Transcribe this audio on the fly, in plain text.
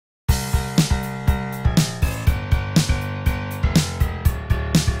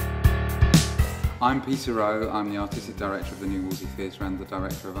I'm Peter Rowe, I'm the Artistic Director of the New Wolsey Theatre and the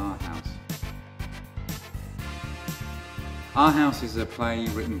Director of Our House. Our House is a play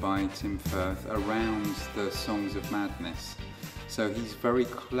written by Tim Firth around the Songs of Madness. So he's very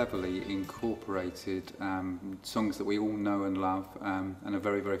cleverly incorporated songs that we all know and love and are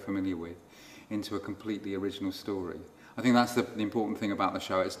very, very familiar with into a completely original story. I think that's the important thing about the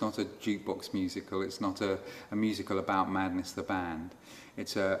show. It's not a jukebox musical, it's not a musical about Madness the band.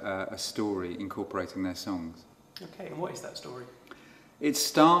 It's a story incorporating their songs. Okay, and what is that story? It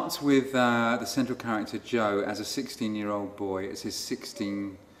starts with the central character Joe as a 16-year-old boy. It's his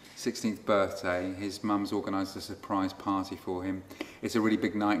 16th birthday. His mum's organised a surprise party for him. It's a really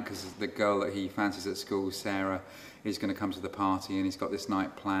big night because the girl that he fancies at school, Sarah, is going to come to the party, and he's got this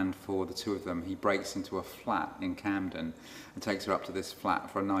night planned for the two of them. He breaks into a flat in Camden and takes her up to this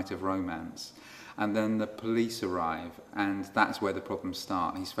flat for a night of romance. And then the police arrive, and that's where the problems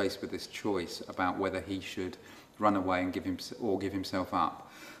start. He's faced with this choice about whether he should run away and give himself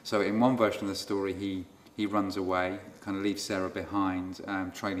up. So in one version of the story, he runs away, kind of leaves Sarah behind,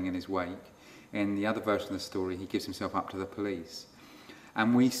 trailing in his wake. In the other version of the story, he gives himself up to the police.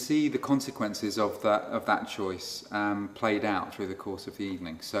 And we see the consequences of that choice played out through the course of the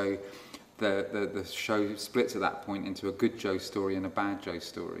evening. So the show splits at that point into a good Joe story and a bad Joe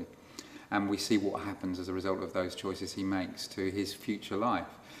story. And we see what happens as a result of those choices he makes to his future life.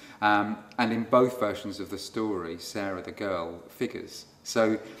 And in both versions of the story, Sarah, the girl, figures.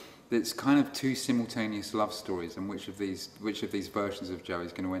 So it's kind of two simultaneous love stories, and which of these versions of Joe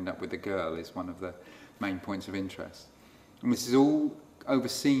is going to end up with the girl is one of the main points of interest. And this is all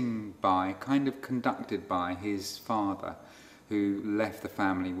overseen by, kind of conducted by, his father, who left the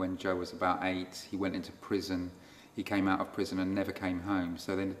family when Joe was about 8. He went into prison. He came out of prison and never came home,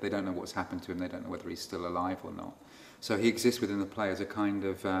 so they don't know what's happened to him. They don't know whether he's still alive or not. So he exists within the play as a kind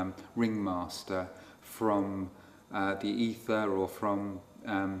of ringmaster from the ether or from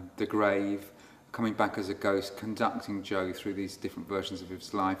the grave, coming back as a ghost, conducting Joe through these different versions of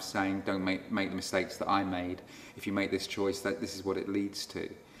his life, saying, don't make the mistakes that I made. If you make this choice, this is what it leads to.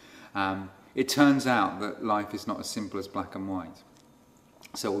 It turns out that life is not as simple as black and white.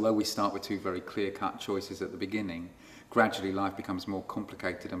 So although we start with two very clear-cut choices at the beginning, gradually life becomes more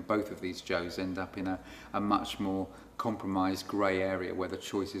complicated, and both of these Joes end up in a much more compromised grey area where the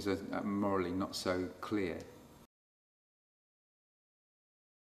choices are morally not so clear.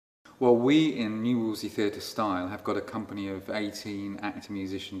 Well, we in New Wolsey Theatre Style have got a company of 18 actor,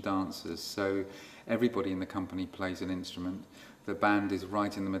 musician, dancers, so everybody in the company plays an instrument. The band is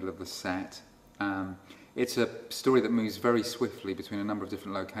right in the middle of the set. It's a story that moves very swiftly between a number of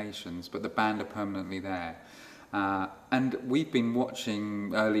different locations, but the band are permanently there. And we've been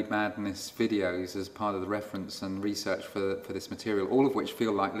watching early Madness videos as part of the reference and research for this material, all of which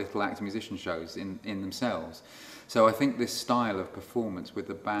feel like little actor-musician shows in themselves. So I think this style of performance with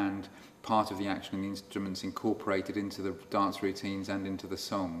the band, part of the action and the instruments incorporated into the dance routines and into the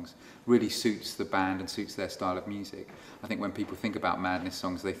songs, really suits the band and suits their style of music. I think when people think about Madness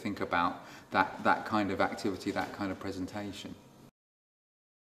songs, they think about that kind of activity, that kind of presentation.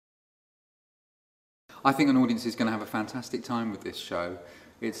 I think an audience is going to have a fantastic time with this show.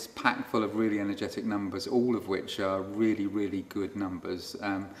 It's packed full of really energetic numbers, all of which are really, really good numbers,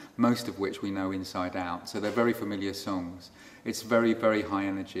 most of which we know inside out. So they're very familiar songs. It's very, very high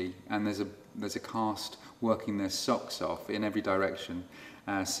energy, and there's a cast working their socks off in every direction,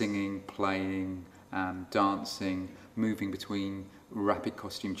 singing, playing, dancing, moving between rapid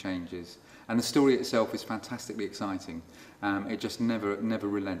costume changes. And the story itself is fantastically exciting. It just never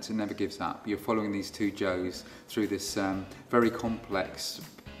relents, it never gives up. You're following these two Joes through this very complex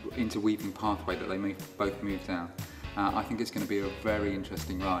interweaving pathway that they both move down. I think it's going to be a very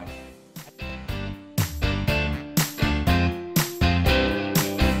interesting ride.